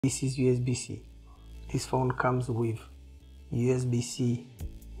This is USB-C. This phone comes with USB-C,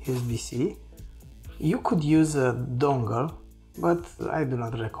 USB-C. You could use a dongle, but I do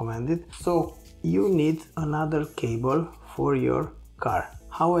not recommend it. So you need another cable for your car.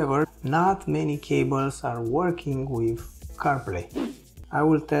 However, not many cables are working with CarPlay. I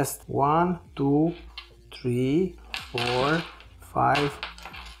will test 1, 2, 3, 4, 5,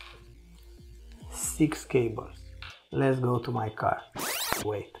 6 cables. Let's go to my car.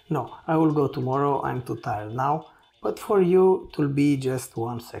 Wait, no, I will go tomorrow, I'm too tired now, but for you it will be just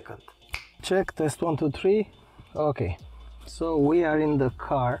 1 second. Check, test 1, 2, 3. Okay, so we are in the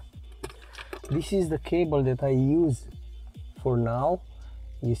car. This is the cable that I use for now.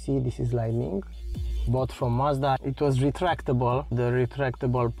 You see, this is lightning, bought from Mazda. It was retractable. The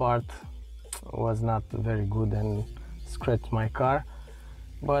retractable part was not very good and scratched my car,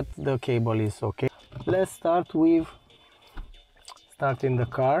 but the cable is okay. Let's start with starting the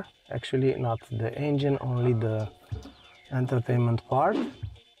car. Actually, not the engine, only the entertainment part.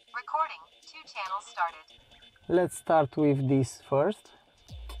 Recording, 2 channels started. Let's start with this first,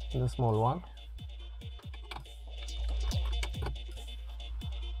 the small one.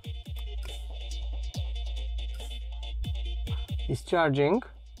 It's charging,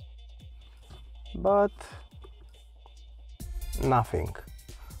 but nothing.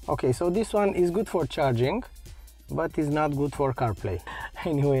 Okay, so this one is good for charging, but is not good for CarPlay.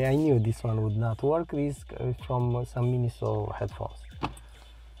 Anyway, I knew this one would not work. This is from some Miniso headphones.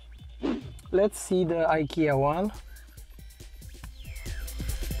 Let's see the IKEA one.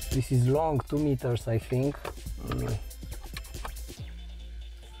 This is long, 2 meters, I think.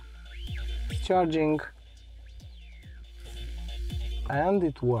 It's charging, and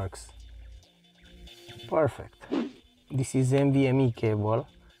it works. Perfect. This is NVMe cable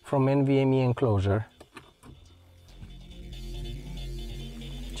from NVMe enclosure.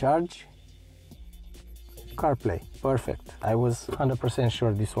 Charge, CarPlay, perfect. I was 100%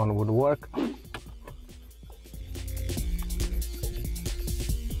 sure this one would work.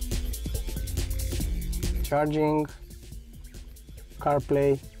 Charging,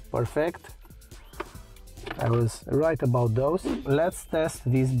 CarPlay, perfect. I was right about those. Let's test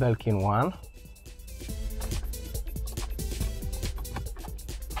this Belkin one.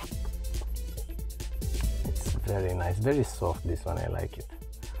 It's very nice, very soft, this one, I like it.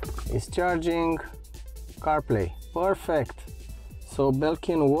 It's charging, CarPlay, perfect. So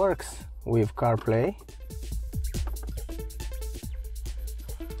Belkin works with CarPlay.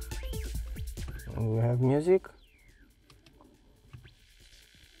 And we have music.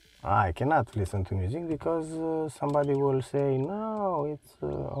 I cannot listen to music because somebody will say, no, it's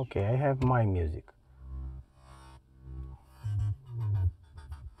okay, I have my music.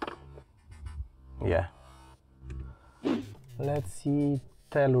 Yeah. Let's see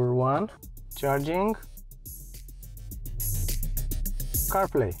Tellur one. Charging.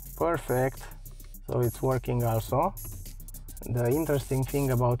 CarPlay, perfect. So it's working also. The interesting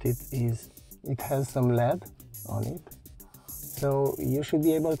thing about it is it has some LED on it. So you should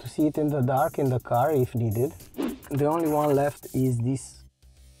be able to see it in the dark in the car if needed. The only one left is this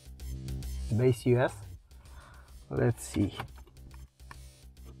Baseus. Let's see.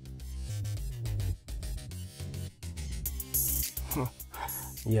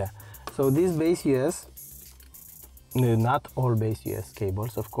 Yeah, so this Baseus, not all Baseus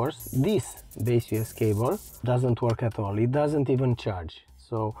cables, of course, this Baseus cable doesn't work at all. It doesn't even charge.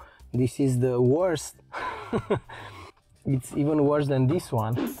 So this is the worst. It's even worse than this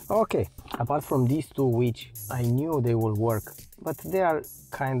one. Okay, apart from these two, which I knew they will work, but they are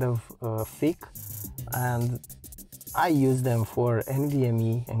kind of thick, and I use them for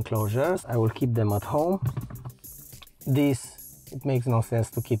NVMe enclosures. I will keep them at home. This, it makes no sense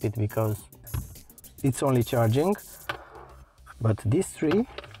to keep it because it's only charging, but these three,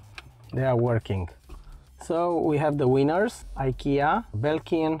 they are working. So we have the winners: IKEA,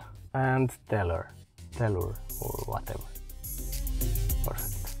 Belkin, and Tellur or whatever.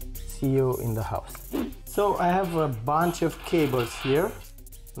 Perfect. See you in the house. So I have a bunch of cables here.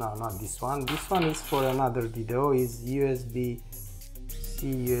 No, not this one. This one is for another video. Is USB-C,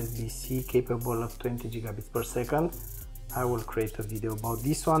 USB-C capable of 20 gigabits per second. I will create a video about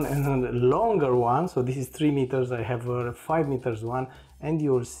this one and a longer one. So this is 3 meters. I have a 5 meters one, and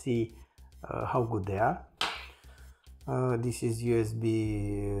you will see how good they are. This is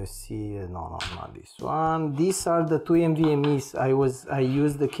USB-C, no, not this one. These are the two NVMe's I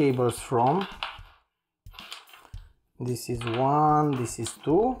used the cables from. This is one, this is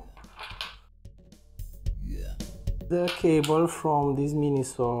two. The cable from this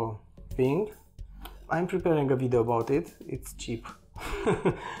Miniso thing. I'm preparing a video about it. It's cheap.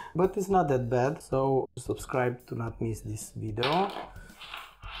 but it's not that bad, so subscribe to not miss this video.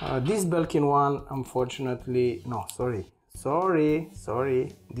 This Belkin one, unfortunately, no, sorry,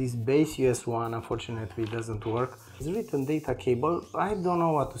 this Baseus one unfortunately doesn't work. It's written data cable. I don't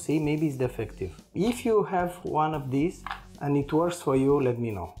know what to say, maybe it's defective. If you have one of these and it works for you, let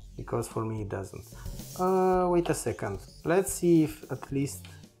me know, because for me it doesn't. Wait a second, let's see if at least,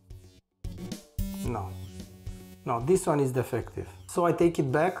 no, this one is defective, so I take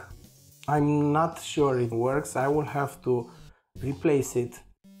it back. I'm not sure it works. I will have to replace it.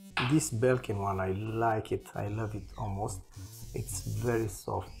 This Belkin one, I like it, I love it almost. It's very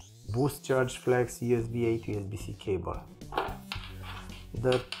soft. Boost charge flex USB-A to USB-C cable.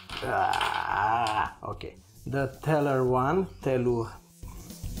 The Tellur one, Tellur,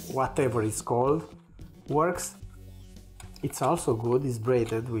 whatever it's called, works. It's also good. It's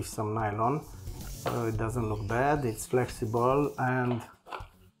braided with some nylon. It doesn't look bad. It's flexible and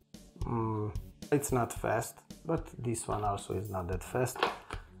it's not fast. But this one also is not that fast.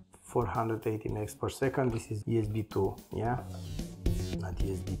 480 megs per second. This is USB 2, yeah, not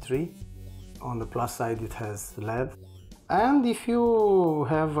USB 3. On the plus side it has LED. And if you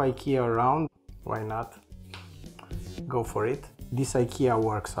have IKEA around, why not? Go for it. This IKEA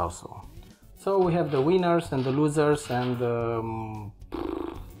works also. So we have the winners and the losers and the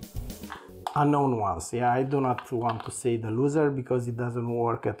unknown ones. Yeah, I do not want to say the loser because it doesn't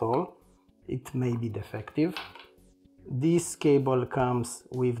work at all. It may be defective. This cable comes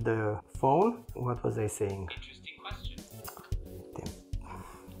with the phone. What was I saying? Interesting question. Damn.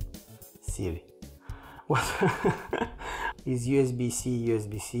 Siri. What is USB-C,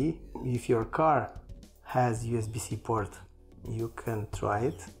 USB-C? If your car has USB-C port, you can try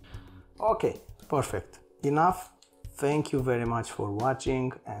it. Okay, perfect. Enough. Thank you very much for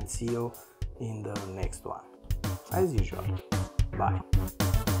watching and see you in the next one. As usual. Bye.